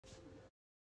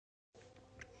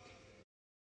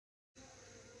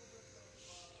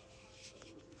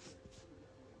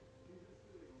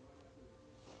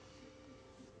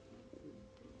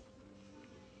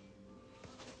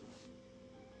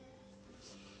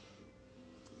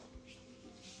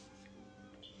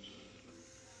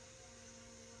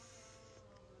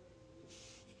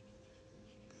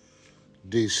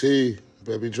DC,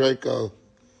 baby Draco.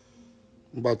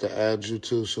 I'm about to add you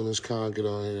too soon as Khan get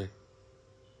on here.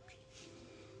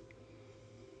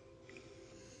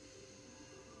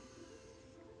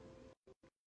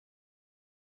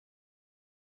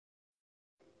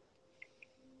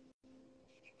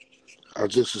 I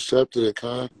just accepted it,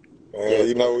 Khan. Man,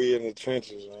 you know we in the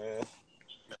trenches, man.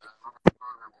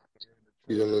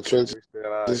 You in the trenches? We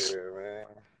still out here, man.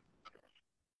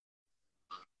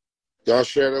 Y'all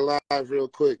share the live real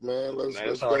quick, man. Let's Man,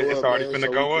 it's go already up, man. finna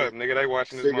So go up, nigga. They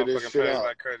watching this figure this motherfucking shit page out.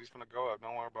 like crazy. It's finna go up.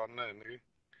 Don't worry about nothing, nigga.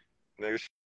 Nigga,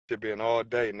 shit been all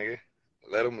day, nigga.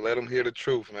 Let them hear the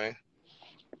truth, man.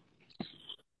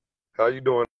 How you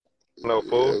doing, no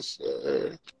fool? Yes,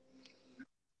 sir.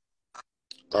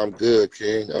 I'm good,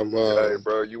 King. I'm Hey,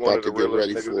 bro, you one about of the to get realest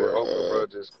ready niggas in for Oakland, bro.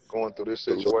 Just going through this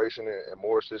situation and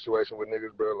more situation with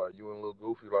niggas, bro. Like you and Lil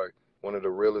Goofy, like one of the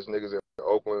realest niggas in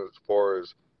Oakland as far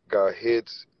as got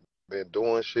hits, been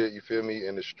doing shit. You feel me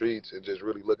in the streets and just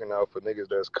really looking out for niggas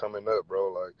that's coming up,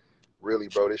 bro. Like really,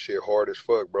 bro, this shit hard as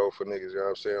fuck, bro, for niggas. You know what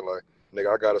I'm saying? Like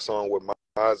nigga, I got a song with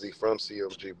Mozzie from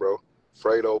CMG, bro.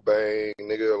 Fredo Bang,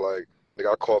 nigga, like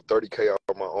nigga, I called 30K out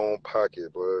of my own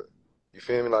pocket, but you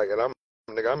feel me? Like, and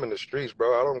nigga, I'm in the streets,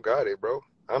 bro. I don't got it, bro.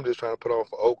 I'm just trying to put on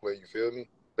for Oakland, you feel me?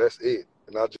 That's it.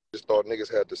 And I just thought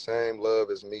niggas had the same love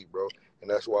as me, bro. And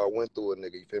that's why I went through a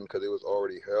nigga, you feel me? Because it was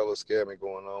already hella scamming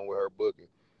going on with her booking.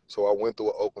 So I went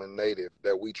through an Oakland native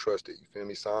that we trusted, you feel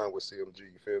me? Signed with CMG,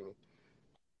 you feel me?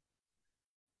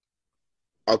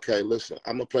 Okay, listen,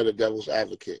 I'm going to play the devil's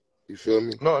advocate. You feel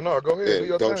me? No, go ahead. Do And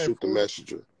your don't thing, shoot the fool.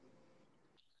 messenger.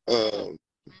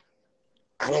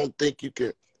 I don't think you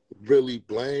can really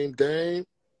blame Dame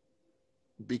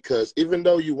because even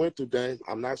though you went through Dame,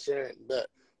 I'm not saying that,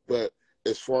 but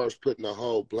as far as putting the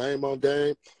whole blame on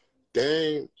Dame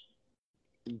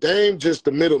just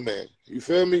the middleman. You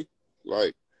feel me?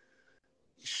 Like,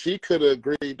 she could have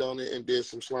agreed on it and did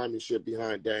some slimy shit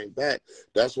behind Dame back.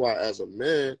 That's why, as a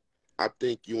man, I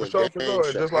think you and Dame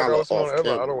should Just like I holler was saying off on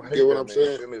Evan, I camera. don't You hate get what that I'm man. You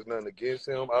saying? feel me? It's nothing against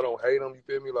him. I don't hate him. You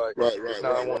feel me? Like it's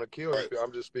not I want to kill him.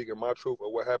 I'm just speaking my truth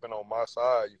of what happened on my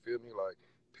side. You feel me? Like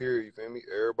period. You feel me?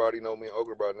 Everybody know me in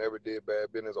Oakland, bro. I never did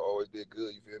bad business. I always did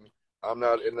good. You feel me? I'm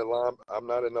not in the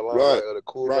limelight of the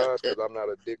cool guys because I'm not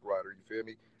a dick rider. You feel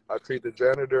me? I treat the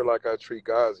janitor like I treat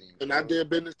Ghazi. And I did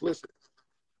business. Listen,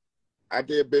 I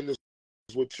did business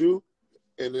with you,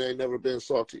 and it ain't never been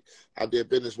salty. I did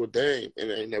business with Dame,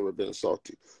 and it ain't never been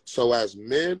salty. So as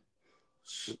men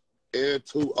and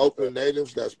two Oakland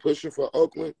natives that's pushing for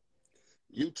Oakland,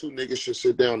 you two niggas should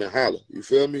sit down and holler. You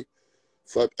feel me?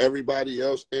 Fuck everybody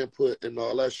else input and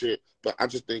all that shit. But I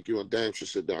just think you and Dame should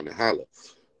sit down and holler.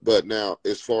 But now,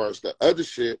 as far as the other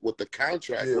shit with the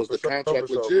contract, was the contract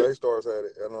legit? Baystars had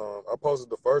it, and I posted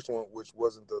the first one, which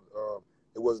wasn't the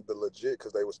legit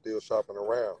because they were still shopping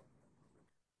around.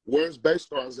 Where's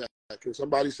Baystars at? Can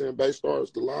somebody send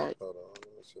Baystars the line? Hold on,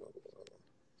 let me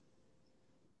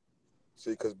see,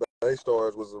 because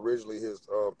Baystars was originally his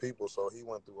people, so he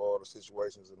went through all the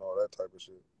situations and all that type of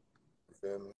shit. You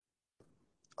feel me?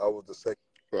 I was the second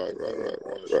on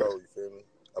the show. You feel me?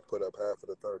 I put up half of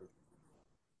the 30.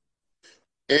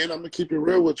 And I'm gonna keep it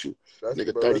real with you,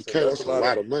 nigga. 30K, that's a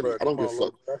lot of money. I don't give a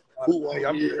fuck who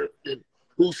on here and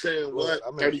who's saying what.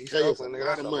 30K is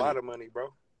a lot of money, bro.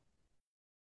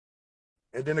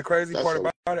 And then the crazy part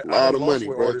about it, I done lost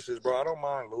with artists, bro. I don't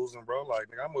mind losing, bro. Like,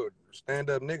 nigga, I'm a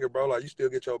stand-up nigga, bro. Like, you still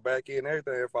get your back end and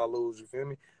everything if I lose, you feel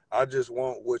me? I just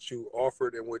want what you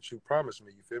offered and what you promised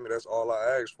me, you feel me? That's all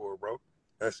I asked for, bro.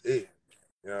 That's it.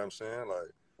 You know what I'm saying?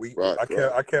 Like,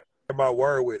 I kept my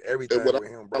word with everything with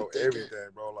him, bro. Everything,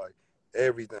 bro. Like,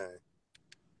 everything.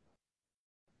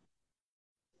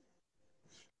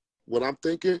 What I'm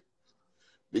thinking,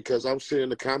 because I'm seeing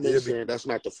the comments saying that's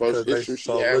not the first issue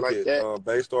she had like that.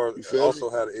 Baystars also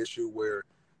had an issue where,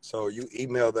 so you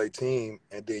email their team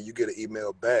and then you get an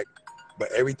email back, but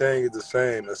everything is the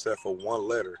same except for one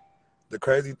letter. The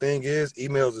crazy thing is,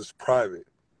 emails is private.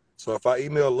 So if I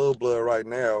email Lil Blood right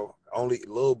now, only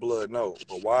Lil Blood knows.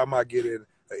 But why am I getting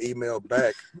an email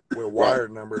back with wire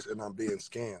numbers and I'm being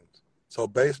scammed? So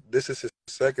this is his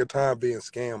second time being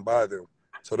scammed by them.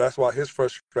 So that's why his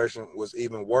frustration was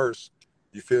even worse.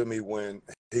 You feel me? When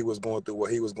he was going through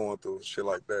what he was going through, shit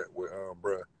like that with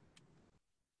bruh.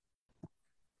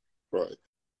 Right.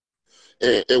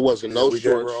 And it wasn't no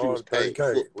short. She was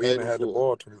 30K. We even had the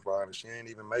ball 25, and she ain't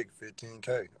even make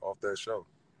 15K off that show.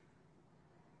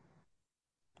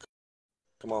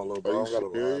 Come on, little bro. I don't got a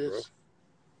lie, bro.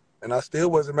 And I still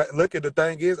wasn't. Look at the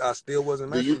thing is, I still wasn't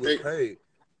mad. She was paid.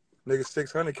 Nigga,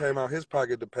 600 came out his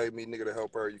pocket to pay me, nigga, to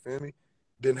help her. You feel me?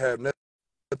 Didn't have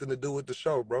nothing to do with the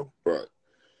show, bro. Right.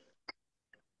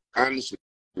 Honestly,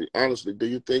 honestly, do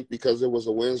you think because it was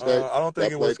a Wednesday I don't think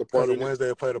that it was played the because part of in it? Wednesday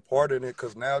it played a part in it.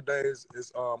 Because nowadays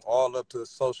it's all up to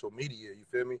social media. You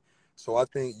feel me? So I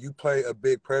think you play a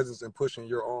big presence in pushing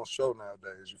your own show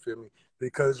nowadays. You feel me?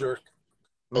 Because you're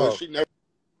Oh, and no, she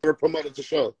never promoted the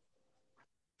show.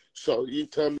 So you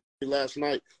tell me last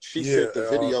night she yeah. sent the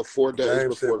video 4 days Game said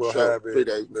before the we'll show, have it 3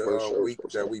 days before the the show was week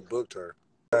supposed that to. we booked her.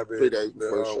 Have it 3 days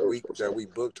before the show was week supposed that to. we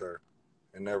booked her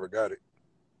and never got it.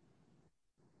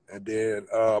 And then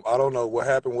I don't know what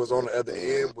happened was on the other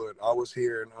end, but I was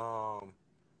hearing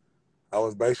I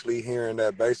was basically hearing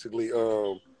that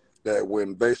that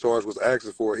when Baystars was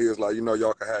asking for it, he was like, you know,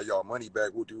 y'all can have y'all money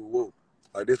back. Woo do woo.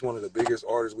 Like this one of the biggest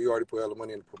artists. We already put all the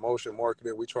money into promotion,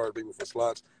 marketing. We charge people for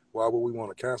slots. Why would we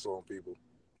want to cancel on people?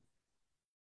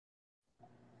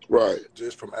 Right.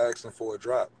 Just from asking for a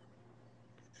drop.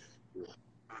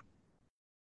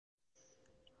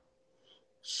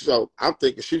 So I'm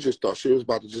thinking she just thought she was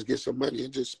about to just get some money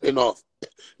and just spin off,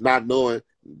 not knowing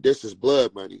this is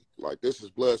blood money. Like this is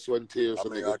blood, sweat, and tears I for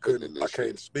mean, niggas putting in I this can't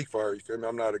shit. speak for her. You feel me?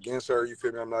 I'm not against her. You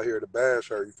feel me? I'm not here to bash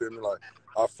her. You feel me? Like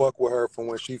I fuck with her from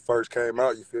when she first came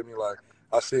out. You feel me? Like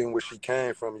I seen where she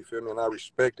came from. You feel me? And I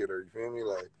respected her. You feel me?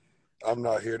 Like I'm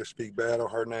not here to speak bad on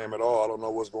her name at all. I don't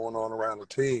know what's going on around the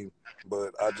team,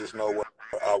 but I just know what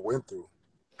I went through.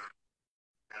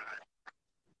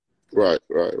 Right.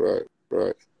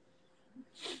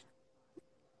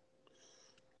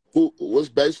 What's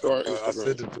Baystar I Instagram?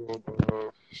 sent it to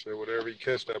him. Shit, whatever he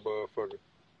catch that motherfucker.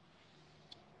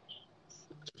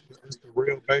 It's the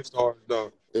real Baystars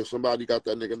though. If somebody got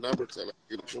that nigga number, tell him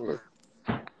get a join.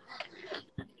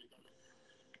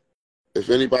 If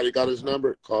anybody got his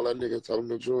number, call that nigga, tell him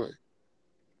to join.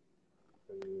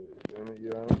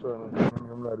 Yeah,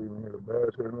 I'm not even here to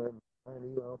bash her. Man. I ain't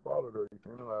even unfollowed her. You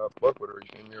feel me? Like I fuck with her.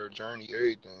 You feel me? Her journey,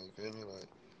 everything. You feel me? Like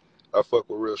I fuck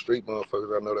with real street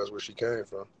motherfuckers. I know that's where she came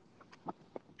from.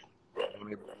 I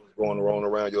mean, going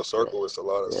around your circle, it's a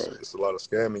lot of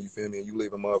scamming. You feel me? And you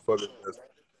leaving motherfuckers.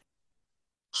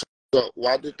 So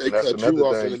why did they And that's cut you another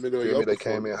off in thing. the You middle of feel me? your They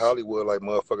came in performance? Hollywood like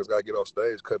motherfuckers gotta get off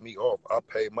stage, cut me off. I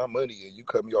paid my money and you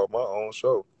cut me off my own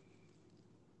show.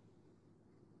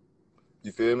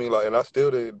 You feel me? Like, and I still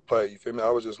didn't play. You feel me?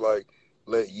 I was just like,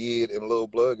 let Yid and Lil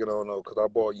Blood get on though, because I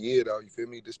bought Yid out. You feel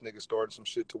me? This nigga started some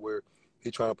shit to where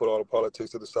he trying to put all the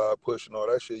politics to the side, pushing all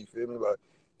that shit. You feel me? Like,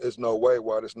 there's no way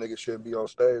why this nigga shouldn't be on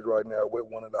stage right now with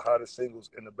one of the hottest singles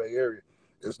in the Bay Area.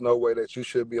 There's no way that you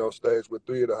should be on stage with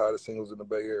 3 of the hottest singles in the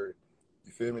Bay Area.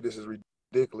 You feel me? This is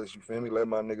ridiculous. You feel me? Let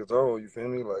my niggas on. You feel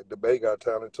me? Like, the Bay got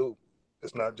talent too.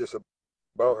 It's not just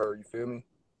about her. You feel me?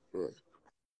 Right.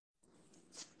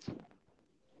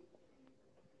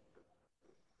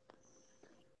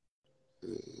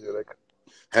 Yeah, they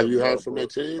Have you me heard off, from their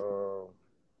bro.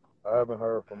 team? I haven't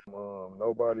heard from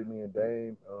nobody. Me and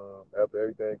Dame, after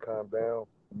everything calmed down,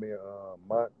 me and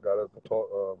Mont got us to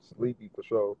talk. Sleepy for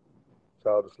sure.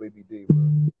 Shout out to Sleepy D,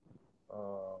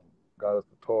 bro. Got us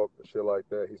to talk and shit like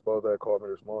that. He's supposed to have called me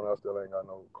this morning. I still ain't got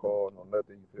no call, no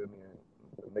nothing. You feel me?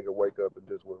 And the nigga wake up and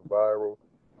just went viral.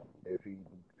 If he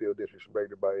feel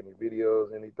disrespected by any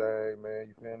videos, anything, man,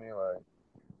 you feel me? Like,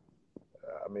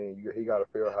 I mean, he got to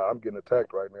feel how I'm getting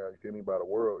attacked right now. You feel me? By the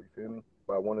world. You feel me?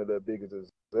 By one of the biggest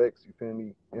execs. You feel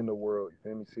me? In the world. You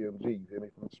feel me? CMG. You feel me?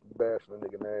 From bashing a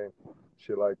nigga name,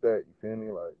 shit like that. You feel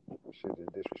me? Like shit is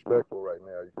disrespectful right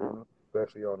now. You feel me?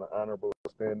 Especially on the honorable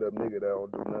stand-up nigga that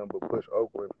don't do nothing but push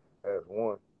Oakland as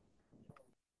one.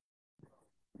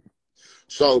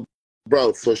 So,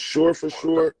 bro, for sure,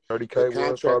 30K the was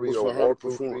contract probably was a for her to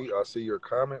walkthrough perform. fee. I see your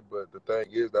comment, but the thing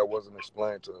is that wasn't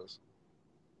explained to us.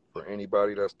 For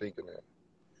anybody that's thinking that.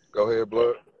 Go ahead,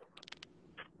 Blood.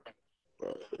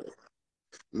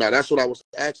 Now, that's what I was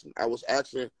asking. I was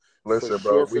asking Listen,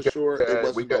 bro, for sure, it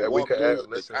wasn't no we can walkthrough. add, The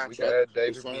listen, we can contract add was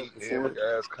David for her to B and we perform. can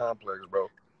ask Complex, bro.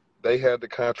 They had the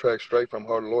contract straight from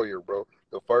her lawyer, bro.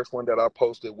 The first one that I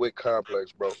posted with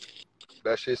Complex, bro.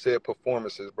 That shit said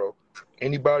performances, bro.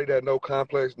 Anybody that know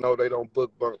Complex, know they don't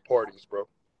book bunk parties, bro.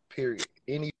 Period.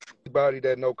 Anybody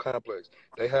that know Complex,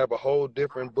 they have a whole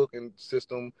different booking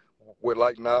system with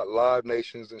like not Live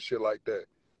Nations and shit like that.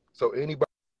 So anybody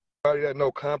that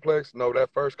know Complex, know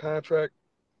that first contract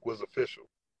was official.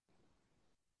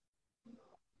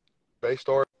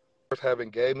 Baystars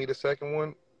haven't gave me the second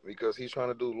one because he's trying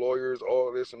to do lawyers,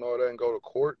 all this and all that, and go to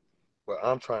court. But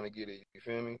I'm trying to get it. You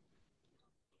feel me?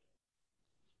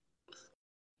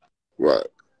 Right.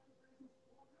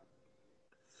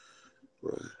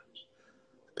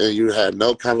 And you had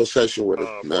no conversation with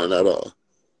her, none at all.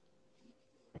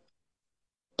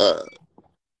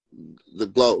 the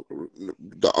Globe.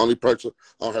 The only person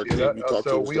on her Yeah, team you talked to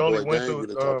so was we the only boy went Dame. through You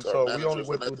didn't talk to her so we only managers or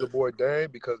went through the nothing. boy Dame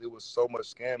because it was so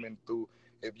much scamming through.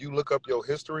 If you look up your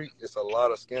history, it's a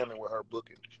lot of scamming with her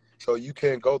booking. So you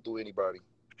can't go through anybody.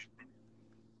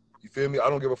 You feel me? I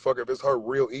don't give a fuck if it's her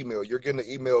real email. You're getting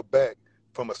the email back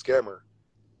from a scammer.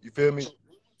 You feel me?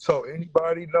 So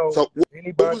anybody So what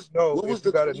if was you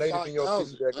the got a native in your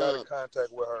city 25,000? that got in contact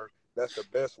with her, that's the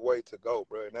best way to go,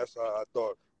 bro. And that's how I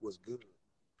thought was good.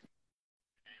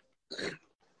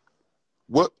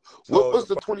 What So was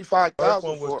the the 25,000 first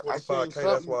one was for? I seen 25K.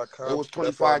 something. It was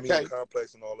That's why me and 25K.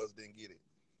 Complex and all us didn't get it.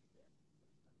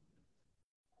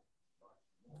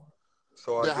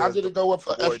 So I Then how guess did it go up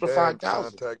the for boy extra Dam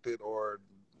 5,000? contacted or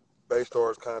Bay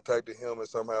Stars contacted him, and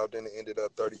somehow then it ended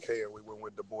up 30K, and we went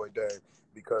with the boy Dam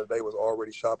because they was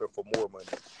already shopping for more money.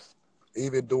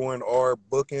 Even during our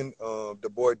booking, the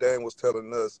boy Dam was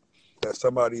telling us that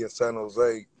somebody in San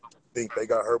Jose think they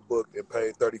got her booked and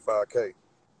paid 35K.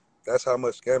 That's how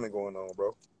much scamming going on,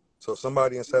 bro. So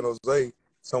somebody in San Jose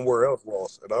somewhere else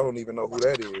lost, and I don't even know who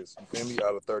that is. You feel me?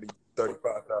 Out of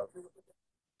 35,000.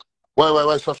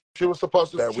 Wait. So she was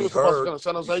supposed That to we go heard, to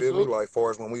San you Jose feel me? too? Like, far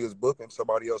as when we was booking,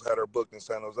 somebody else had her booked in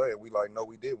San Jose, and we like, no,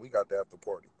 we did. We got the after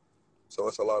party. So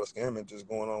it's a lot of scamming just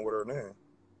going on with her now.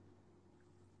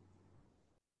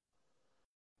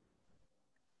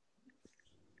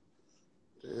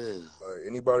 Yeah. Like,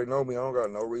 anybody know me, I don't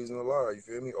got no reason to lie, you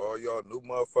feel me? All y'all new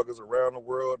motherfuckers around the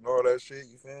world and all that shit,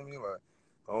 you feel me? Like,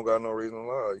 I don't got no reason to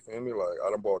lie, you feel me? Like, I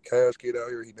done bought Cash Kid out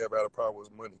here, he never had a problem with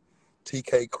his money.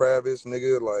 TK Kravis,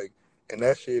 nigga, like, and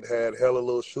that shit had hella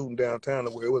little shooting downtown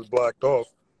where it was blocked off.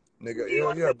 Nigga,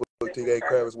 yeah, I booked TK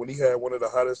Kravis when he had one of the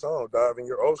hottest songs, Dive in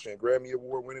Your Ocean, Grammy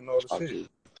Award winning, all the shit.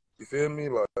 You feel me?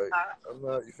 Like, I'm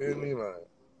not, you feel me? Like,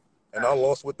 and I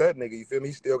lost with that nigga, you feel me?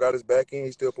 He still got his back end,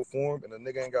 he still performed, and the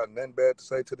nigga ain't got nothing bad to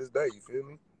say to this day, you feel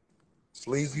me?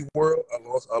 Sleazy World,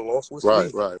 I lost with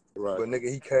Right. Sleazy. But nigga,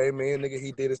 he came in, nigga,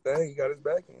 he did his thing, he got his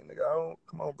back end, nigga.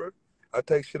 Come on, bro. I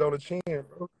take shit on the chin,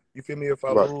 bro. You feel me? If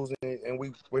I lose and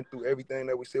we went through everything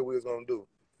that we said we was gonna do.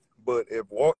 But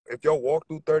if y'all walk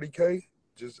through 30K,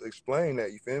 just explain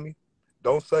that, you feel me?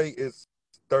 Don't say it's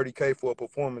 30K for a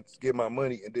performance, get my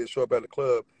money, and then show up at the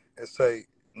club and say,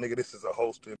 nigga, this is a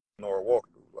hosting or a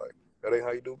walkthrough. Like, that ain't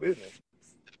how you do business.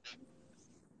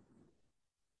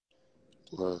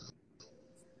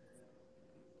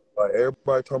 Like,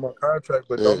 everybody talking about contract,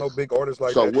 but don't no big artists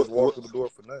like that just walk through the door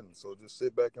for nothing. So just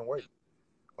sit back and wait.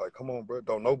 Like, come on, bro.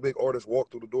 Don't no big artists walk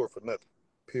through the door for nothing.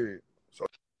 Period. So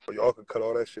y'all can cut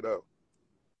all that shit out.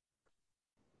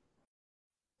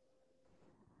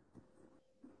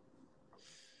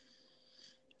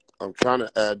 I'm trying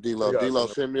to add D-Lo. D-Lo,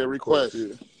 send me a request.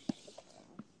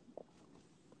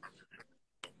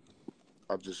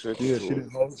 I just sent it to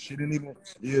her. She didn't even.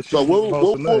 Yeah, so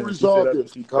what resolved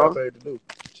this? She got paid to do.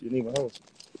 She didn't even host.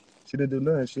 She didn't do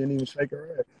nothing. She didn't even shake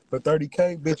her ass. For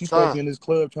 30K, bitch, you supposed to be in this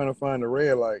club trying to find a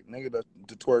red light, nigga,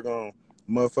 to twerk on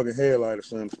motherfucking headlight or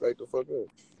something. Straight the fuck up.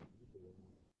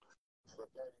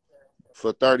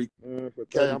 For 30K,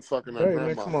 I'm fucking her grandma.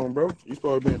 Man, come on, bro. You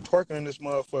supposed to be twerking in this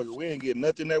motherfucker. We ain't get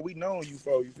nothing that we know you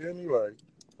for. You feel me? Like.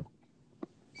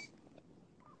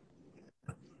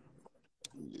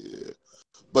 Yeah.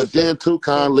 But then too,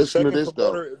 listen to this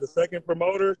though. The second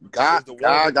promoter is the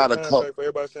one with got the a contract. For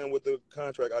everybody saying with the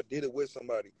contract, I did it with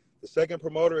somebody. The second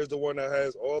promoter is the one that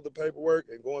has all the paperwork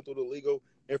and going through the legal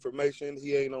information.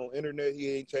 He ain't on internet.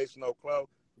 He ain't chasing no clout.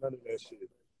 None of that shit.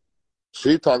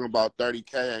 She talking about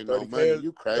 30K ain't no money.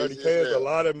 You crazy? 30K is a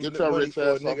lot of Get your money rich for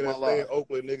a ass off nigga my that stay in life.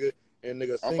 Oakland, nigga, and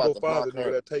nigga single father,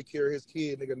 nigga that take care of his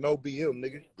kid, nigga, no BM,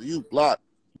 nigga. You blocked.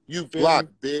 You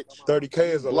blocked, bitch. 30K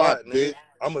is a lot, nigga.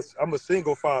 I'm a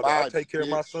single father. I take care of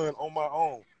my son on my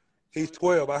own. He's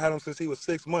 12. I had him since he was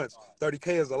 6 months.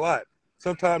 30K is a lot.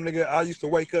 Sometimes, nigga, I used to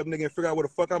wake up, nigga, and figure out what the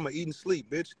fuck I'm gonna eat and sleep,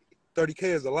 bitch. 30K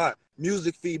is a lot.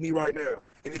 Music feed me right now.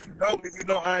 And if you know me, you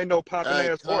know I ain't no popping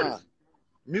ass artist.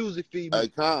 Music feed me.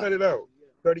 Cut it out.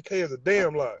 30K is a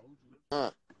damn lot.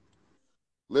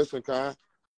 Listen,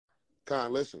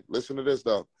 listen to this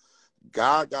though.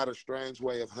 God got a strange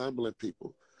way of humbling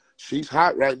people. She's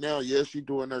hot right now. Yeah, she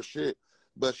doing her shit.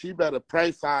 But she better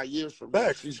pray 5 years from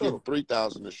now. She's getting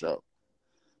 3,000 a show.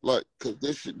 Like, cause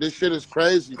this shit is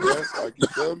crazy, man. Like, you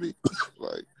feel me?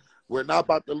 Like, we're not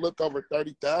about to look over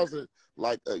 30,000.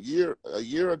 Like a year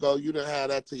ago, you didn't have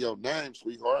that to your name,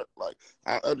 sweetheart. Like,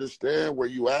 I understand where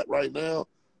you at right now,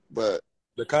 but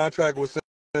the contract was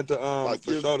sent to like,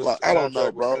 I don't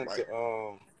know, bro. Like,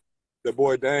 to, the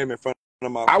boy Dame in front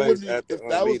of my face at the if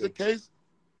that was the case.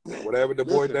 Whatever the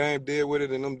boy Dame did with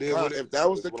it and them did with it. If that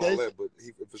was the case, but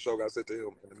he for sure got sent to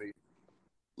him in the meeting.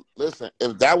 Listen,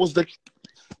 if that was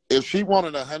If she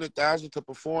wanted 100,000 to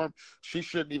perform, she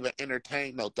shouldn't even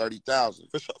entertain no 30,000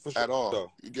 for sure, at all.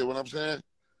 So. You get what I'm saying?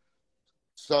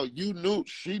 So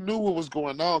she knew what was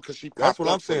going on because she popped That's what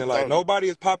up I'm saying. Like, nobody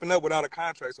is popping up without a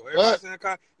contract. So everybody's saying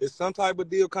it's some type of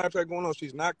deal contract going on.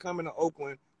 She's not coming to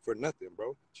Oakland for nothing,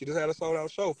 bro. She just had a sold out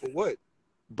show for what?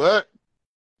 But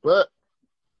this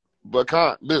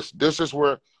is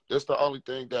where this the only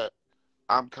thing that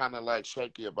I'm kind of like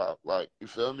shaky about. Like, you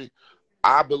feel me?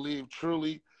 I believe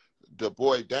truly the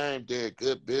boy Dame did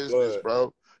good business,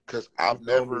 bro. Cause I've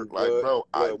never I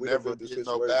never did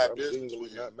no bad business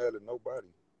with him. Not mad at nobody.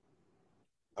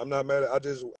 I'm not mad at. I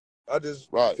just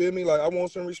right. Feel me? Like, I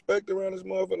want some respect around this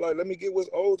motherfucker. Like, let me get what's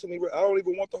owed to me. I don't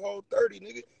even want the whole 30,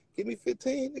 nigga. Give me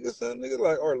 15, nigga, son, nigga.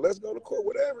 Like, or let's go to court,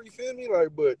 whatever. You feel me?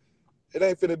 Like, but it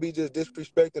ain't finna be just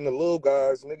disrespecting the little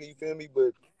guys, nigga. You feel me?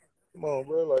 But come on,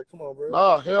 bro. Like, come on, bro.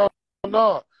 No, hell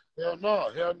no. Hell no.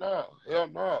 Hell no. Hell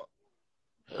no.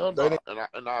 Hell no.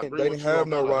 And I agree they with didn't you have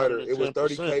no rider. 110%. It was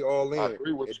 30K all in. I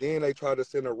agree with and you. then they tried to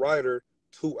send a rider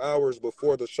 2 hours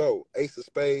before the show. Ace of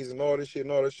Spades and all this shit.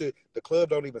 The club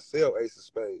don't even sell Ace of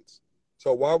Spades.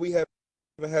 So why we haven't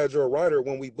had your rider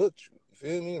when we booked you? You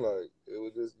feel me? Like, it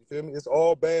was just, you feel me? It's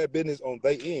all bad business on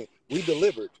they end. We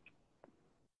delivered.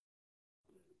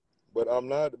 But I'm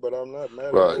not mad at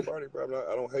nobody, bro.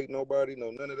 I don't hate nobody,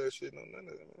 none of that shit, none of that,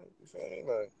 man. You feel me?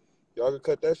 Like, y'all can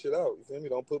cut that shit out. You feel me?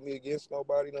 Don't put me against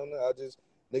nobody, none of that. I just,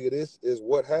 nigga, this is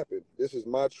what happened. This is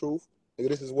my truth. Nigga,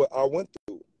 this is what I went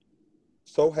through.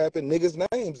 So happened niggas'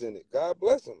 names in it. God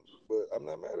bless them. But I'm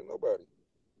not mad at nobody.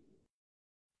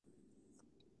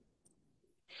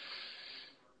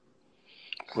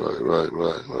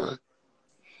 Right.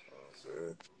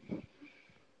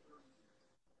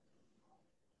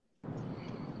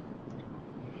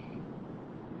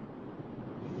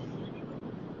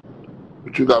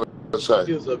 What you gotta say?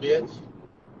 You was a bitch.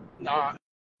 Nah.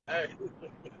 Hey.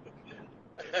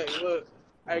 Hey, look.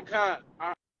 Hey, Con,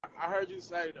 I heard you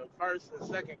say the first and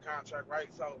second contract, right?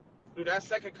 So, do that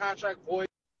second contract void?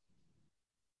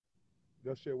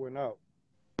 That shit went out.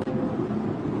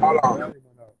 Hold on.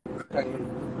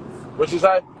 What you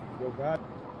say? Your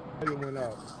volume went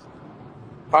out.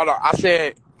 Hold on. I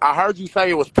said, I heard you say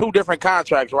it was 2 different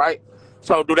contracts, right?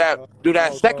 So do that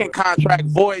second contract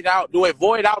void out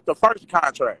the first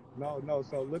contract? No.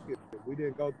 So look at it. We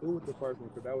didn't go through with the first one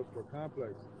because that was for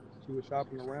Complex. She was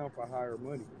shopping around for higher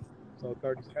money. So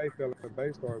 30K fell in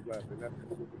Bay Stars lap, and that's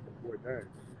what we the boy Dang.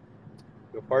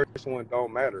 The first one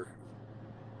don't matter.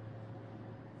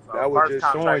 So that was just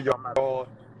showing y'all.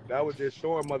 That was just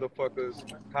showing motherfuckers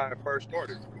how it first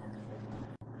started.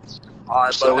 All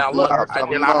right, but now look. I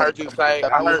heard you say.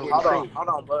 Hold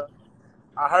on, bud.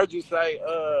 I heard you say.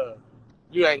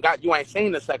 You ain't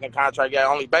seen the second contract yet.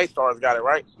 Only Bay Stars got it,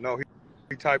 right? No,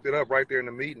 he typed it up right there in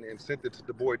the meeting and sent it to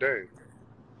the boy Dang.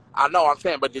 I know, I'm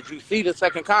saying, but did you see the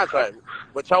second contract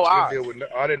with your eyes?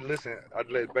 I didn't listen. I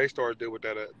let Bay Stars deal with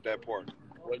that part.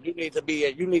 Well, you need to be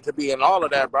in all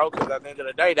of that, bro. Because at the end of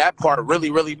the day, that part really,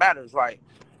 really matters. Like,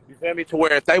 you feel me? To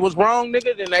where if they was wrong,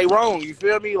 nigga, then they wrong. You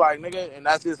feel me? Like, nigga, and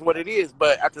that's just what it is.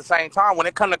 But at the same time, when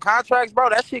it come to contracts, bro,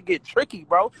 that shit get tricky,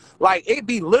 bro. Like, it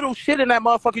be little shit in that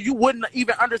motherfucker you wouldn't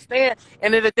even understand,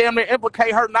 and then it damn near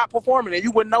implicate her not performing, and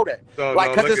you wouldn't know that. So,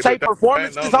 like, because it say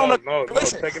performances on a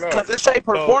listen. Because it say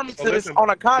performances on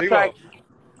a contract.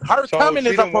 Her coming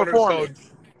is a performance.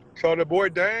 So the boy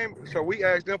Dame, so we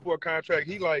asked them for a contract.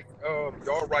 He like,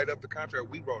 y'all write up the contract.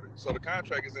 We wrote it. So the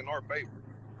contract is in our favor.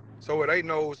 So it ain't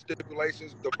no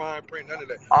stipulations, the fine print, none of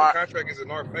that. The contract is in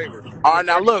our favor. All right,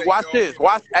 now look, watch this.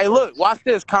 Watch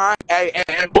this, Con. Hey,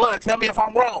 and Blood, tell me if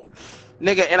I'm wrong.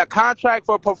 Nigga, in a contract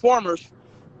for performers,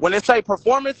 when it say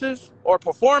performances or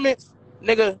performance,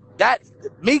 nigga, that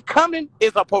me coming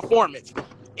is a performance.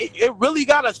 It really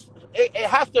gotta. It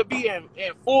has to be in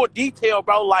full detail,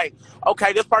 bro. Like,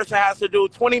 okay, this person has to do a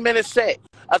 20-minute set,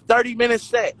 a 30-minute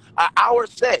set, an hour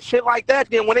set, shit like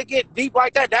that. Then when it get deep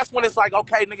like that, that's when it's like,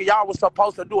 okay, nigga, y'all was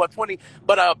supposed to do a 20,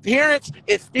 but an appearance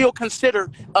is still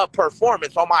considered a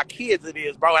performance. On my kids, it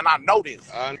is, bro, and I know this.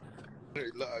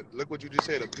 Look what you just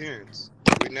said, appearance.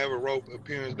 We never wrote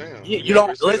appearance down. You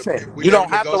don't listen. You don't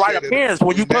have to write appearance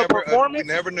when you put performance. We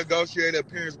never negotiated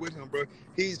appearance with him, bro.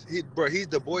 He's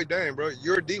the boy Dame, bro.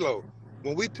 You're D-Lo.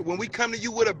 When we come to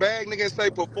you with a bag, nigga, and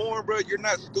say perform, bro, you're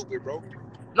not stupid, bro.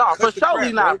 No, for Cut the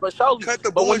surely crap, not. bro. For surely. Cut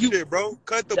the But when you bullshit, bro.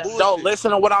 Cut the don't bullshit.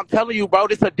 listen to what I'm telling you, bro.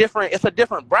 It's a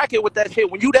different bracket with that shit.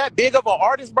 When you that big of an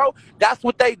artist, bro, that's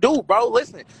what they do, bro.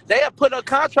 Listen, they have put a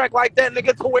contract like that,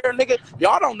 nigga, to where, nigga,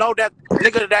 y'all don't know that,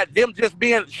 nigga, that them just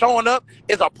being showing up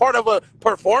is a part of a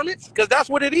performance, because that's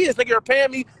what it is. Nigga, you're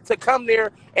paying me to come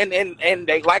there, and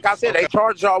they, like I said, Okay. they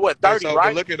charge y'all what, 30, So, but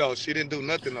right? look at those. She didn't do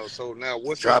nothing though. So now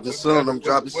what's the Dropping soon. I'm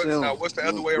dropping soon. what's the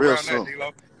other way Real around that, soon.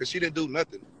 D-Lo? Because she didn't do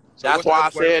nothing. So That's what's the why other I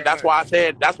way said. around That's that? why I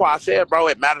said. That's why I said, bro.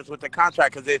 It matters with the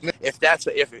contract, because if that's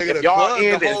if Nigga, the y'all club, the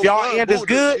end whole club is booed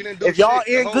her. good, She didn't do if y'all shit.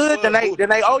 The end whole good, club booed her. then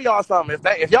they owe y'all something.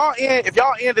 If y'all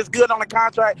end is good on the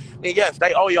contract, then yes,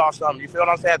 they owe y'all something. You feel what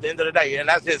I'm saying? At the end of the day, and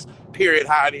that's just period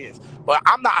how it is. But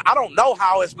I don't know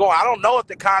how it's going. I don't know if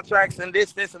the contracts and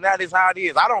this and that is how it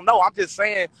is. I don't know. I'm just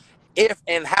saying if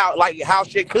and how, like, how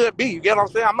shit could be. You get what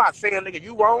I'm saying? I'm not saying, nigga,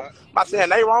 you wrong. I'm not saying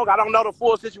they wrong. I don't know the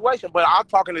full situation, but I'm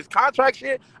talking this contract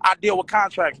shit. I deal with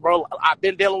contracts, bro. I've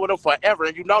been dealing with them forever,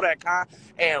 and you know that, Con.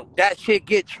 And that shit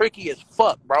get tricky as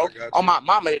fuck, bro. I got On you. my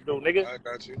mama, it do, nigga. I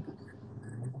got you.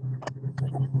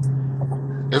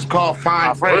 It's called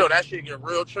fine For real, print. that shit get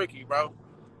real tricky, bro.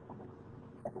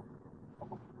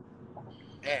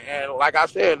 And like I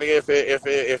said, nigga,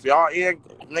 if y'all in,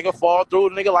 nigga, fall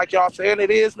through, nigga, like y'all saying it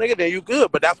is, nigga, then you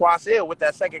good. But that's why I said with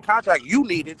that second contract, you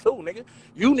need it too, nigga.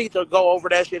 You need to go over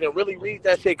that shit and really read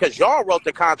that shit, because y'all wrote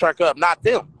the contract up, not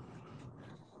them.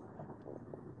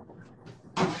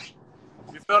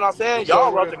 You feel what I'm saying? What's up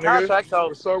Y'all with wrote it, the nigga? contract, so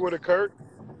What's up with it, Kurt?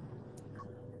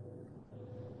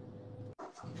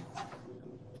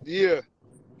 Yeah.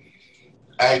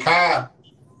 Hey, Kyle,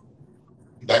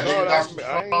 that No, nigga got some I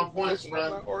strong ain't points, listen. I'm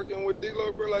man. not arguing with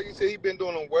D-Lo, bro. Like you said, he been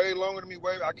doing them way longer than me.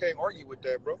 I can't argue with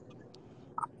that, bro.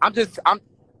 I'm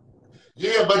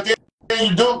Yeah, but then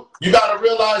you got to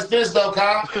realize this, though,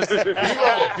 Kyle. D-Lo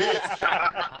a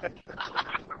bitch.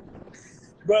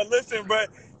 But listen, bro,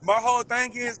 my whole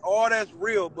thing is all that's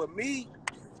real. But me,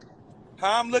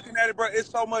 how I'm looking at it, bro, it's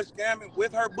so much scamming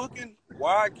with her booking.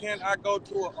 Why can't I go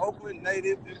to an Oakland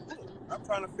native and book? I'm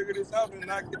trying to figure this out and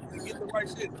not get the right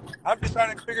shit. I'm just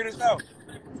trying to figure this out.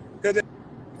 Because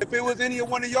if it was any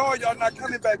one of y'all not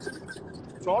coming back to me.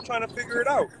 So I'm trying to figure it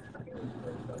out.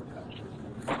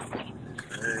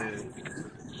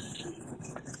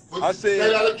 I Say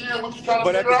said, that again. What you trying to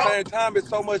but at figure the out? same time, it's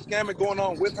so much scamming going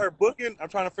on with her booking. I'm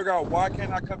trying to figure out why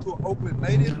can't I come to an Oakland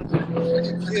native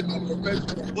and get a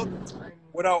professional booking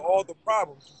without all the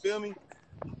problems. You feel me?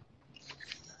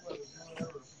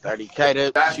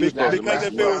 30K. She was supposed to make Because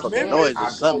some if it was motherfucking Memphis, noise or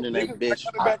something in that niggas not bitch.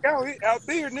 coming back out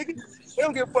there, nigga. They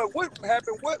don't give a fuck what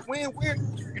happened, what, when, where.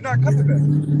 You're not coming back.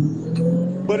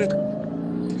 But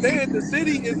instead, the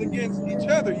city is against each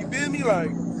other. You feel me?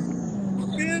 Like, you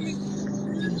feel me?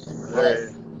 Right.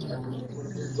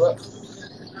 But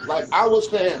like I was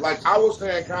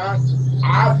saying, Con,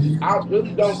 I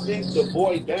really don't think the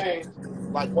boy Dame,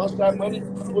 like once that money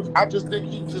was, I just think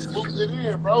he just looped it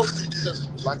in, bro. Because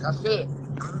like I said,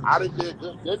 I done did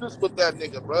good business with that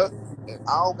nigga, bro. And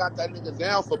I don't got that nigga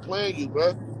down for playing you,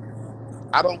 bro.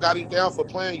 I don't got him down for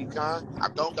playing you, Con. I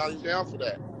don't got him down for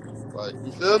that. Like,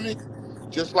 you feel me?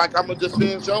 Just like I'm going to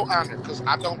defend your honor, because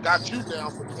I don't got you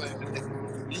down for playing the nigga.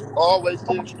 You always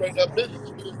been straight up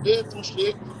business. We done been through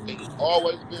shit, and you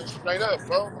always been straight up,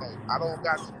 bro. Like, I don't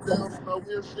got you down for no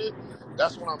weird shit.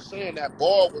 That's what I'm saying. That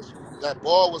ball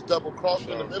was double For crossed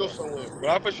in the sure, middle bro. somewhere. But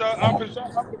I for sure want to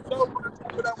talk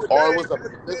it out with Or it Dave, was a bro.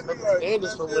 You feel me? Like, you misunderstanding know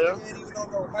what I'm saying? somewhere. Nigga ain't even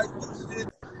on no hype shit.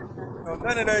 No,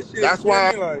 none of that shit. You That's feel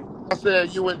why me? Like, I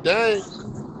said you and Dame.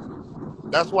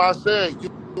 That's why I said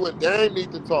you and Dame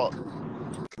need to talk.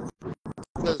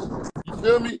 Because, you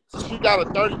feel me? She got a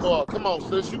 30 ball. Come on,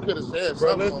 sis. You could have said bro,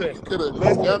 something on it. listen, You could have, you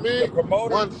know what I the mean?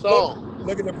 promoter One song.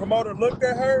 the promoter looked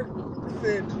at her and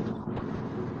said,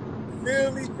 you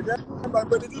feel me? And I'm like,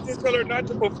 but did you just tell her not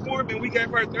to perform and we gave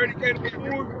her 30K to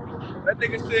perform? That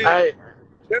nigga said, Hey,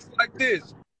 just like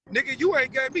this. Nigga, you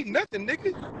ain't gave me nothing,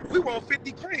 nigga. We want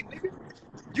 50K, nigga.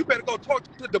 You better go talk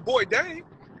to the boy Dane.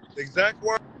 Exact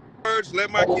words,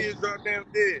 let my kids drop down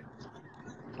dead.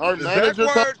 Her Exact manager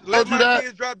words, let told you my that?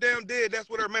 kids drop down dead. That's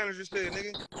what her manager said,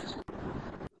 nigga.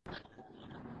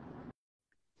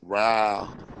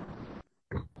 Wow.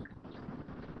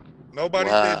 Nobody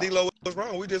said Wow. D-Lo was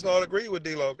wrong. We just all agree with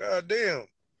D-Lo. God damn.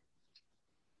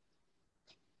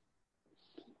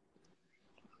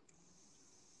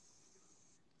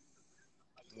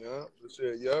 Yeah,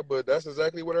 shit, yeah, but that's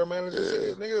exactly what her manager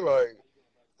said, nigga. Like,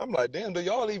 I'm like, damn, do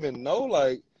y'all even know?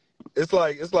 Like, it's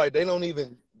like they don't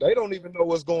even know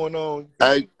what's going on.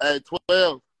 Hey,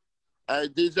 12. Hey,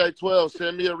 DJ 12,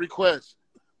 send me a request.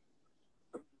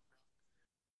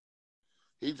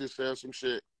 He just said some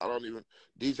shit. I don't even.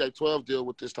 DJ 12 deal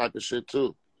with this type of shit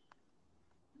too.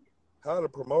 How the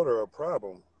promoter a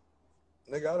problem?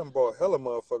 Nigga, I done bought hella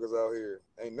motherfuckers out here.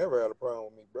 Ain't never had a problem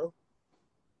with me, bro.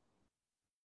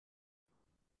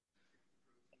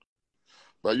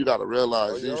 But you gotta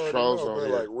realize you these already trolls know, on bro.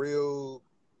 here. Like real,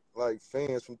 like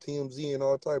fans from TMZ and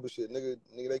all type of shit. Nigga,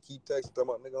 they keep texting talking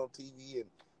about nigga on TV and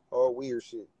all weird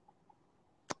shit.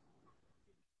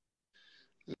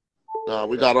 Nah,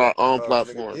 we got our own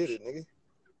platforms. Nigga did it, nigga.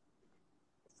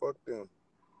 Fuck them.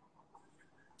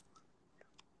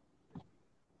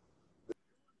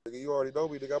 Nigga, you already know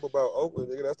me, nigga. I'm about Oakland,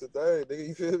 nigga. That's the thing, nigga.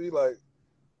 You feel me? Like,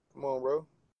 come on, bro.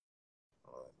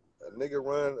 A nigga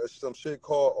run some shit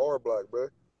called R Block, bro.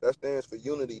 That stands for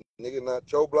unity, nigga.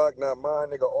 Not your block, not mine,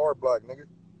 nigga. R Block, nigga.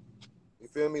 You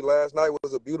feel me? Last night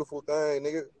was a beautiful thing,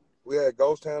 nigga. We had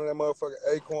Ghost Town in that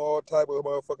motherfucking Acorn, all type of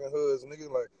motherfucking hoods,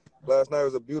 nigga. Like, last night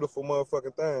was a beautiful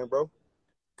motherfucking thing, bro.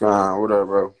 What up,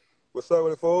 bro? What's up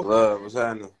with it, fool? Love, what's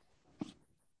happening?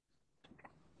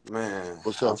 Man,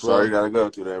 What's up, I'm sorry bro? you gotta go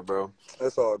through that, bro.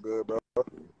 That's all good, bro.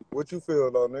 What you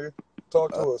feel, though, nigga?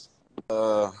 Talk to us.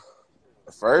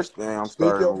 The first thing I'm Speak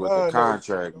your starting with the mind,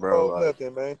 contract, though. bro. Don't Like,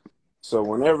 nothing, man. so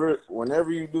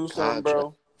whenever you do something,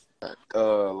 bro,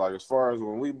 like as far as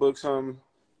when we book something,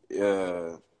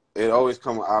 it always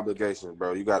comes with obligations,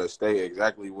 bro. You gotta state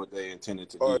exactly what they intended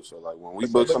to do. So like when we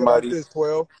book look somebody, like this,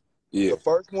 12. yeah. The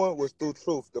first one was through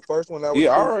Truth. The first one that was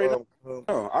Yeah, I through, already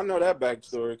know. I know that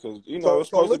backstory because you know it's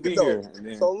supposed to be here. And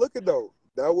then, so look at though.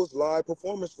 That was live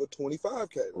performance for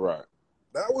 $25K. Right.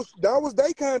 That was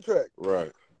their contract.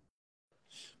 Right.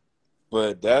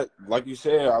 But that, like you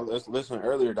said, let's listen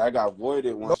earlier. That got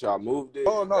voided once y'all moved it.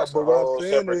 No, That's but a what whole I'm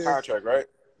saying separate is, contract, right?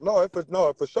 No,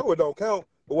 for sure it don't count.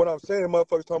 But what I'm saying,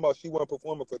 motherfuckers talking about she wasn't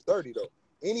performing for 30 though.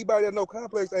 Anybody that know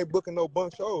Complex ain't booking no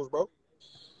bunk shows, bro.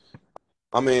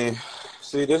 I mean,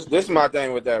 see, this is my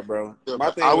thing with that, bro.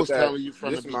 My thing I with was that, telling you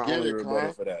from this the is my only beginning,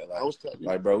 rebuttal for that. I was telling you.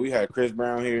 Like, bro, we had Chris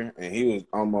Brown here, and he was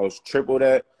almost triple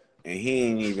that, and he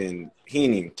ain't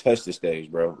even touch the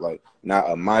stage, bro. Like, not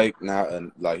a mic,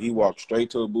 like he walked straight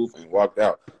to a booth and walked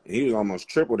out, and he was almost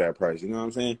triple that price. You know what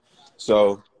I'm saying?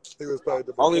 So, he was paid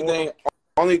to perform.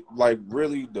 Only like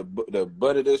really the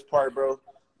butt of this part, bro.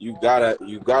 You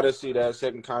gotta see that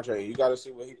second contract. You gotta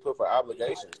see what he put for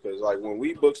obligations, because like when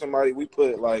we book somebody, we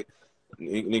put like,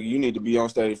 nigga, you need to be on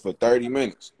stage for 30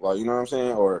 minutes, like, you know what I'm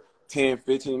saying, or 10,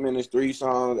 15 minutes, 3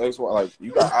 songs, X, Y. Like,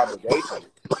 you got obligations.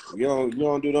 You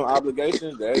don't do them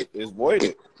obligations, that is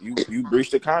voided. You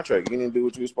breached the contract. You didn't do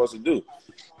what you were supposed to do.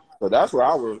 So that's where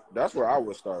I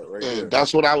would start right there.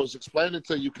 That's what I was explaining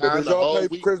to you, But did y'all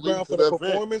pay Chris Brown for the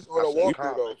performance or the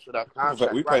walkthrough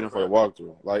though? We paid him for the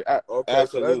walkthrough. Like,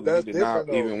 absolutely, so that's he did not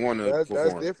even want to perform.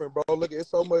 That's different, bro. Look, it's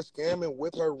so much scamming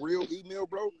with her real email,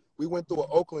 bro. We went through an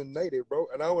Oakland native, bro,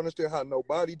 and I don't understand how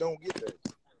nobody don't get that.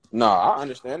 No, I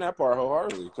understand that part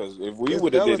wholeheartedly, because if we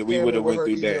would have did it, we would have went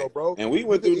through Dame, bro. And we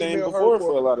went through Dame before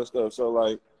for a lot of stuff. So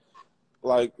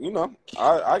like you know,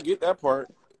 I get that part,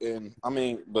 and I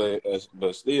mean, but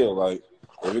still, like,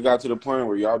 if it got to the point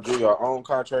where y'all drew your own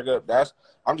contract up,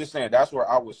 I'm just saying that's where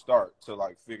I would start to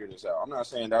like figure this out. I'm not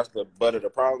saying that's the butt of the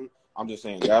problem. I'm just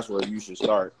saying that's where you should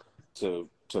start to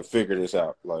figure this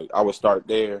out. Like, I would start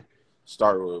there.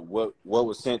 Start with what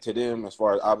was sent to them as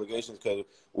far as obligations, because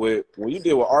when you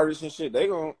deal with artists and shit, I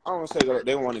don't say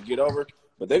they want to get over,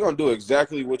 but they're gonna do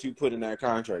exactly what you put in that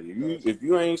contract. If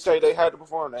you ain't say they had to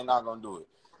perform, they're not gonna do it.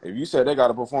 If you said they got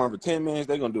to perform for 10 minutes,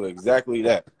 they're gonna do exactly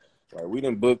that. Like, we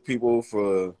didn't book people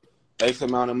for X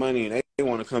amount of money, and they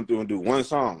want to come through and do one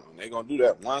song, and they gonna do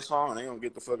that one song, and they gonna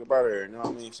get the fuck up out of there. You know what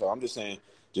I mean? So I'm just saying,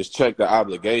 just check the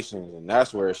obligations, and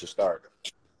that's where it should start.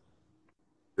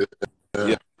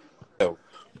 Yeah.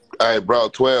 Hey, bro,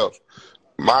 12.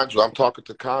 Mind you, I'm talking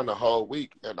to Khan the whole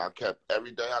week, and I kept every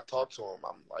day I talk to him.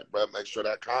 I'm like, bro, make sure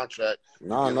that contract.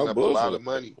 No up bullshit. A lot of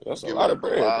money. That's a lot of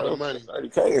bread, bro.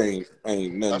 30K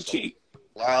ain't nothing cheap.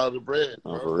 A lot of bread,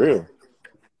 bro. For real.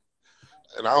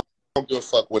 And I don't give a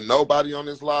fuck with nobody on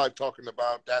this live talking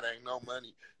about that ain't no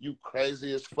money. You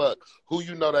crazy as fuck. Who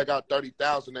you know that got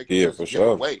 30,000 they can just for give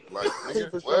sure. away? Like, he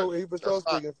for sure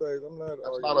speaking phase. I'm not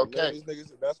arguing. Not okay. These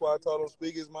niggas, that's why I told him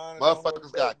speak his mind.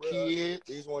 Motherfuckers got kids.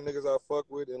 These one niggas I fuck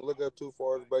with and look up to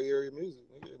far as Bay Area music,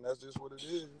 nigga, and that's just what it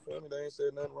is. You feel me? They ain't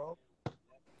said nothing wrong.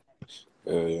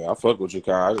 Yeah, I fuck with you,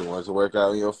 Kyle. I just want it to work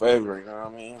out in your favor. You know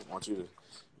what I mean? I want you to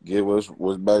get what's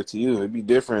back to you. It'd be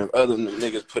different if other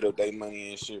niggas put up their money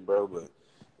and shit, bro. But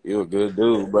you a good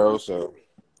dude, bro. So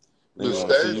the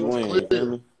stage was clear. You feel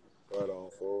me? Right on,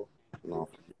 fool. No.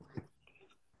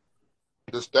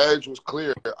 The stage was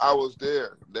clear. I was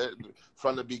there.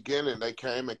 From the beginning, they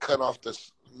came and cut off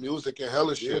music and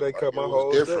hella shit. Yeah, they cut my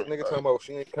whole set. Nigga talking about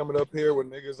she ain't coming up here with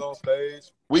niggas on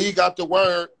stage. We got the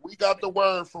word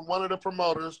from one of the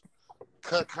promoters.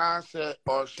 Cut concept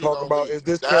or she talk about leave. Is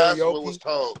this That's karaoke? What was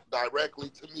told directly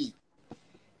to me.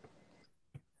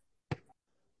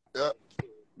 Yep,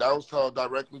 that was told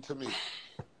directly to me.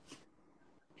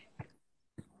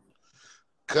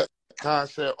 Cut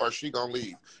concept or she gonna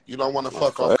leave. You don't want to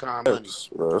fuck off Con money.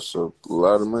 Bro, that's a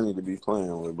lot of money to be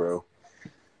playing with, bro.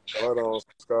 Right on,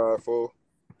 Skyfall.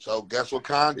 So guess what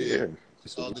Con did? Yeah.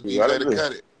 So the DJ to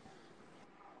cut it.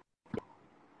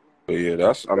 But yeah, that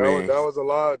was a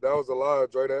lie. That was a lie.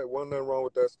 Dre, that wasn't nothing wrong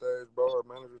with that stage, bro. Her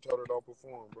manager told her don't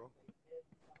perform, bro.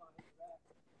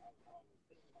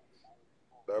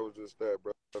 That was just that,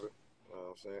 brother. You know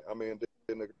what I'm saying? I mean,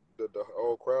 then the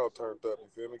whole crowd turned up, you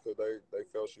feel me? Because they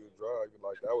felt she was dry.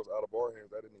 Like, that was out of our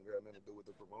hands. That didn't even have nothing to do with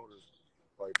the promoters.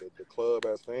 Like, the club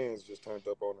as fans just turned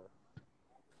up on her.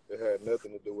 It had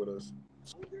nothing to do with us.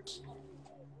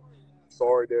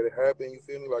 Sorry that it happened, you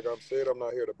feel me? Like I'm said, I'm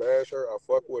not here to bash her. I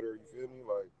fuck with her, you feel me?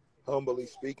 Like, humbly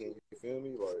speaking, you feel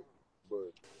me? Like,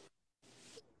 but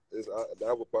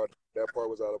that part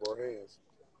was out of our hands.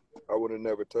 I would have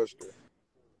never touched her.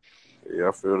 Yeah,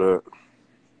 I feel that.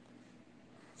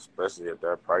 Especially at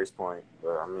that price point.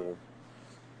 But, I mean,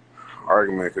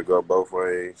 argument could go both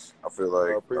ways. I feel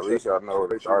like at least y'all know where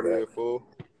to start at.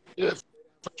 Yeah,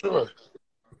 for sure.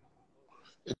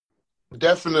 It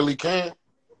definitely can.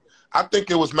 I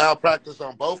think it was malpractice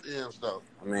on both ends, though.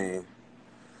 I mean,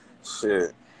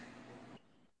 shit.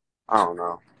 I don't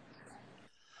know.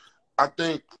 I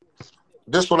think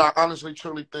this is what I honestly,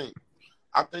 truly think.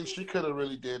 I think she could have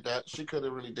really did that. She could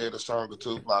have really did a song or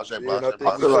two. Blase. I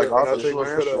feel like also she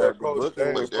the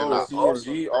booking was full of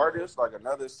CNG artists, like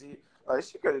another C. Like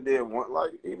she could have did one.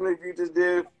 Like even if you just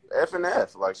did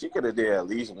F&F, like she could have did at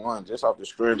least one just off the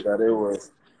script that it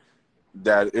was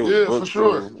booked for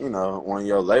sure. To, you know, one of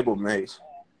your label mates.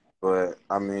 But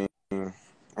I mean, ain't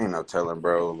no telling,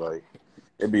 bro. Like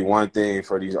it'd be one thing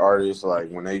for these artists, like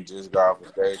when they just got off the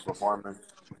stage performing.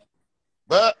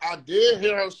 But I did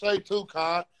hear her say too,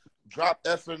 Con, drop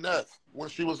F&F when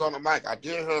she was on the mic. I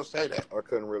did hear her say that. I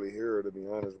couldn't really hear her, to be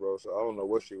honest, bro. So I don't know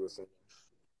what she was saying.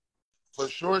 For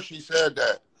sure, she said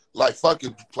that. Like, fuck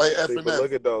it, play F&F. But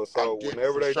look at those. So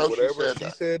whenever she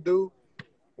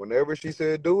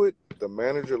said do it, the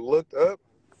manager looked up,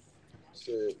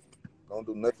 said, don't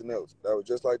do nothing else. That was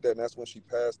just like that, and that's when she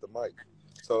passed the mic.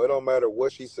 So it don't matter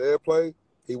what she said play,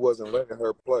 he wasn't letting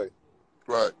her play.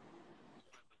 Right.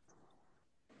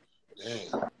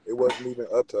 Damn. It wasn't even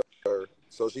up to her.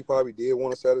 So she probably did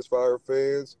want to satisfy her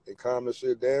fans and calm the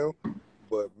shit down,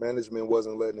 but management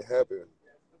wasn't letting it happen.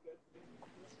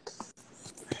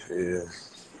 Yeah.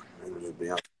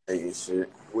 Shit.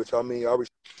 Which, I mean, I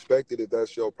respect it if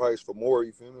that's your price for more,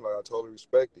 you feel me? Like, I totally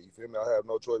respect it, you feel me? I have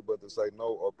no choice but to say no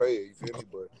or pay it, you feel me?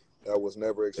 But that was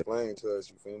never explained to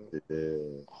us, you feel me?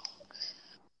 Yeah.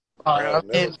 I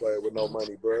never played with no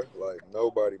money, bro. Like,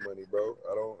 nobody money, bro.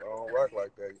 I don't rock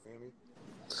like that, you feel me?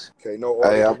 Okay, no.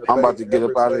 Hey, I'm about to get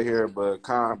up out of here, but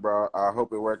Con, bro, I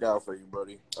hope it work out for you,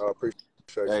 buddy. I appreciate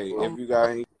you. Hey, if you got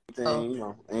anything, you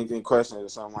know, anything questions or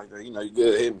something like that, you know, you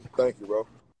good, hit me. Thank you, bro.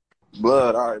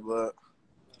 Blood, all right, blood.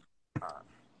 All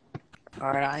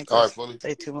right, I ain't gonna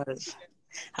say too much.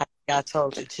 I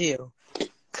told you to chill,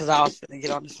 because I was finna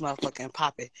get on this motherfucker and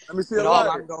pop it. Let me see but all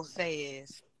I'm gonna say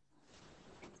is,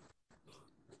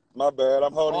 my bad,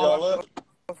 I'm holding y'all up. All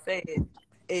I'm gonna say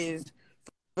is,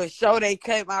 for sure they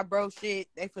cut my bro shit.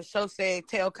 They for sure said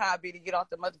tell Cosby to get off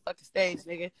the motherfucking stage,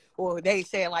 nigga. Well, they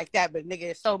say it like that, but nigga,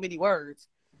 it's so many words.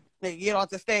 Nigga, get off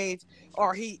the stage,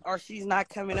 or she's not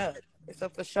coming up. It's a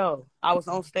for sure. I was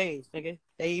on stage, nigga.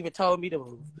 They even told me to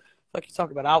move. Fuck you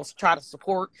talking about? I was trying to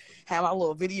support, have my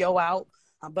little video out.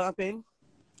 I'm bumping.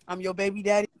 I'm your baby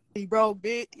daddy, bro,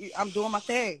 bitch. I'm doing my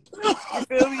thing. You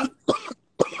feel me?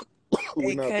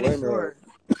 We're not blaming her.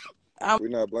 We're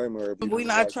not blaming her. We're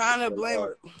not trying to blame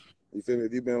her. You feel me?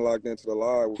 If you've been locked into the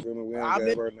lie, we ain't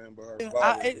gave her nothing but her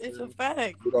flowers. It's a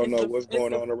fact. We don't know what's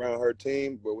going on around her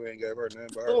team, but we ain't gave her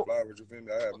nothing but her flowers. You feel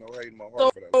me? I have no hate in my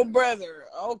heart for that. Oh, brother.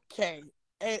 Okay.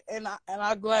 And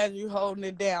I'm glad you holding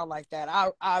it down like that.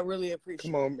 I really appreciate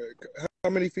it. Come on, man. How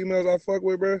many females I fuck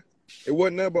with, bro? It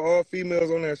wasn't that, but all females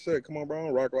on that set. Come on, bro. I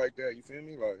don't rock like that. You feel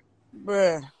me? Like,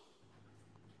 bruh.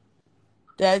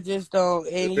 That just don't.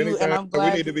 And I'm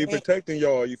glad we need to be protecting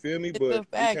y'all. You feel me? But you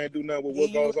can't do nothing with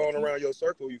what goes on around your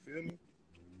circle. You feel me?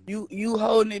 You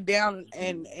holding it down,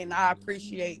 and I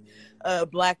appreciate a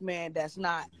black man that's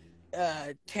not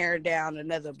tearing down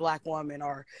another black woman,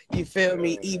 or you feel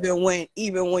me? Even when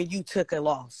you took a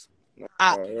loss.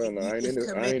 I'm not in it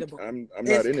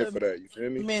for that. You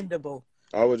feel me? Commendable.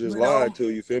 I was just You lying know, to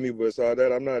you, feel me? But besides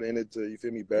that, I'm not in it to, you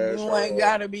feel me, bash you ain't her.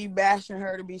 gotta be bashing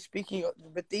her to be speaking,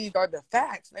 but these are the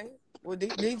facts, nigga. Well,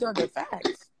 these are the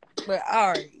facts. But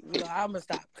all right, you know, I'm gonna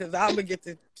stop because I'm gonna get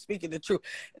to speaking the truth.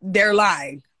 They're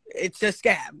lying. It's a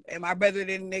scam, and my brother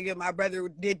didn't, nigga. My brother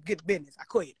did good business. I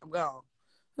quit. I'm gone.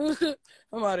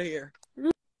 I'm out of here.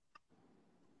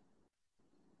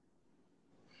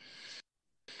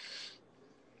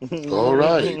 All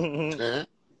right.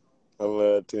 I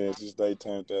love 10. Just stay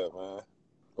turned up, man.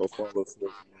 Go follow us.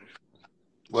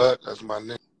 What? That's my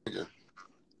nigga.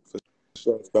 For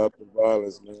sure. Stop the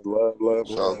violence, man. Love,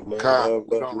 So, love, Kyle, love,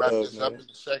 we're love, gonna wrap love, this up man. in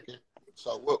a second.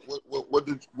 So,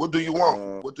 what do you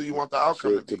want? What do you want the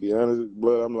outcome shit, to be? To be honest,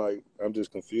 blood, I'm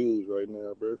just confused right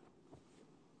now, bro.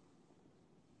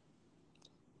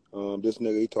 This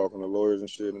nigga, he talking to lawyers and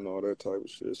shit and all that type of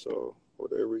shit. So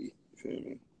whatever, you feel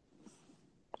me?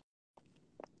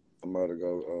 I'm about to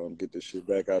go get this shit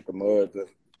back out the mud.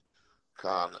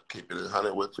 Con, keep it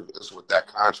 100 with you. It's what that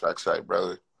contract say,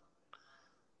 brother.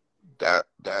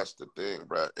 That's the thing,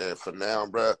 bro. And for now,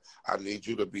 bro, I need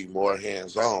you to be more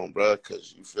hands-on, bro,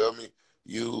 because you feel me?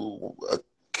 You the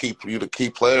key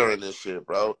player in this shit,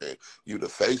 bro. And you the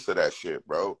face of that shit,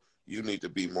 bro. You need to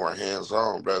be more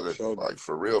hands-on, brother. Sure, like,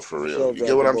 for real, for real. sure, You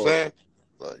get what I'm saying?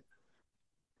 Like,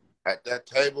 at that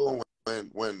table,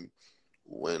 when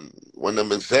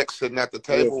them execs sitting at the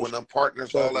table, when them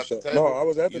partners all at the table, no, I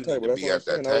was at the you table. need to That's be what I'm at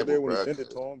that saying. I was table, there when he bro. sent it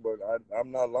to him, but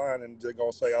I'm not lying and just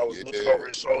gonna say I was looking Yeah. over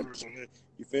his shoulders and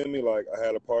you feel me? Like I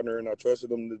had a partner and I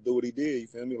trusted him to do what he did. You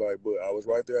feel me? Like, but I was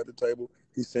right there at the table.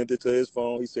 He sent it to his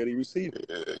phone. He said he received it.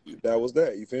 That was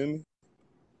that. You feel me?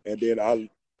 And then I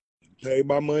paid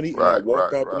my money and I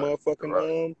walked out the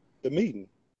motherfucking the meeting.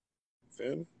 You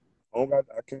feel me? I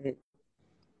can't.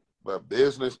 But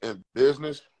business is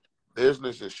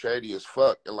shady as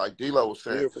fuck. And like D-Lo was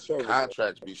saying, For sure,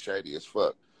 contracts be shady as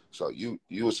fuck. So you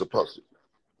were supposed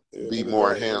to be niggas more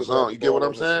like hands-on. You get what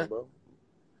I'm saying? Bro.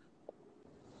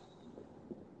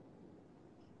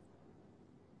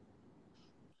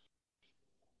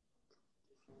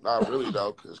 Not really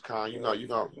though, because Con, you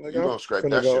gonna scrape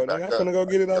that shit back up. I'm finna go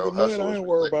get it out the mud. I ain't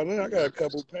worried about it. it. I got a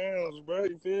couple pounds, bro.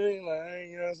 You feel me? Like I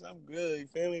ain't, I'm good. You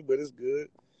feel me? But it's good.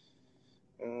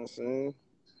 You know what I'm saying?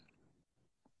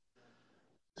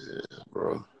 Yeah,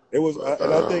 bro. It was,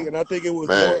 and I think it was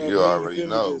man, more of you me. already You feel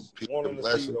know. me? Just wanting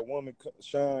to see a woman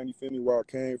shine. You feel me? Where I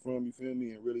came from. You feel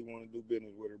me? And really want to do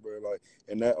business with her, bro. Like,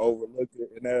 and that overlooked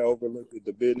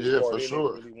the business part for in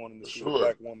sure. it. Really wanting to see sure. a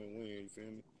black woman win. You feel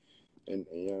me? And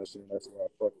you know what I'm saying? That's why I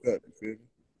fucked up. You feel me?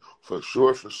 For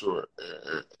sure.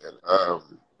 And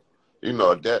you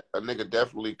know, that a nigga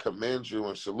definitely commends you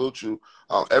and salute you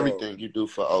on everything you do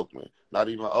for Oakland. Not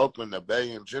even Oakland, the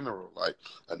Bay in general. Like,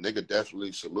 a nigga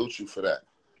definitely salutes you for that.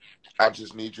 I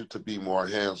just need you to be more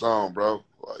hands-on, bro.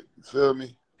 Like, you feel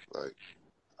me? Like,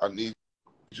 I need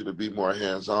you to be more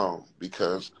hands-on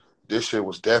because this shit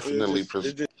was definitely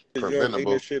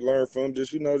preventable. This shit learned from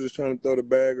just trying to throw the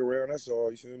bag around. That's all.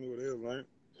 You feel me? What else, man?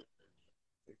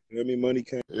 You know me? Money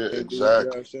can't. Yeah, exactly. Do, you know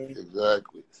what I'm saying?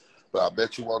 Exactly. But I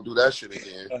bet you won't do that shit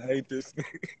again. I hate this.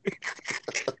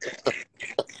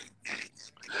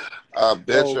 I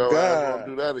bet your ass won't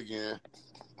do that again.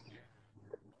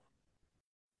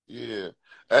 Yeah.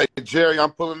 Hey, Jerry,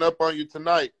 I'm pulling up on you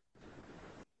tonight.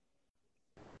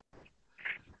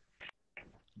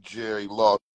 Jerry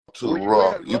Law too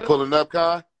raw. You pulling up,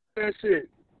 Kai? That shit.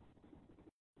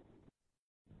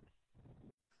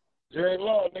 Jerry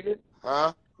Law, nigga.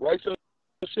 Huh? Write your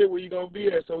shit where you gonna be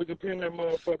at so we can pin that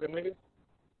motherfucker, nigga.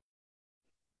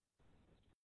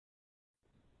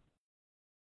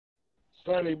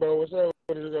 Sonny, bro, what's up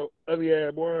with this ugly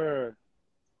ass boy?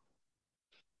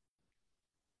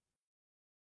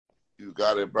 You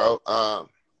got it, bro.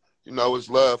 You know it's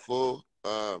love, fool.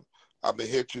 I've been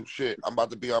hit you, shit. I'm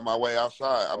about to be on my way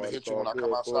outside. I'm gonna hit you when I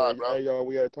come outside, bro. Hey, y'all,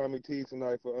 we at Tommy T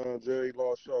tonight for Jerry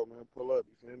Law show, man. Pull up,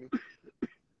 you feel me?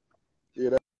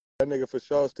 Yeah, that nigga for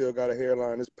sure still got a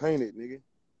hairline. It's painted, nigga.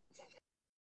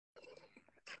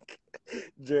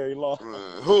 Jerry Law.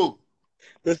 Who?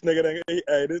 This nigga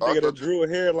that drew a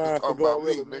hairline for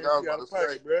Glorilla, nigga. I was about to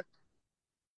say, bro.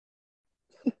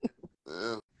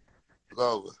 Yeah, it's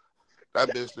over. That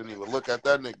bitch didn't even look at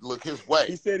that nigga. Look his way.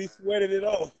 He said he sweated it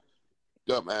off.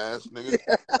 Dumbass, nigga.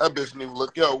 That bitch didn't even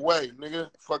look your way, nigga.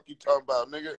 Fuck you talking about, nigga.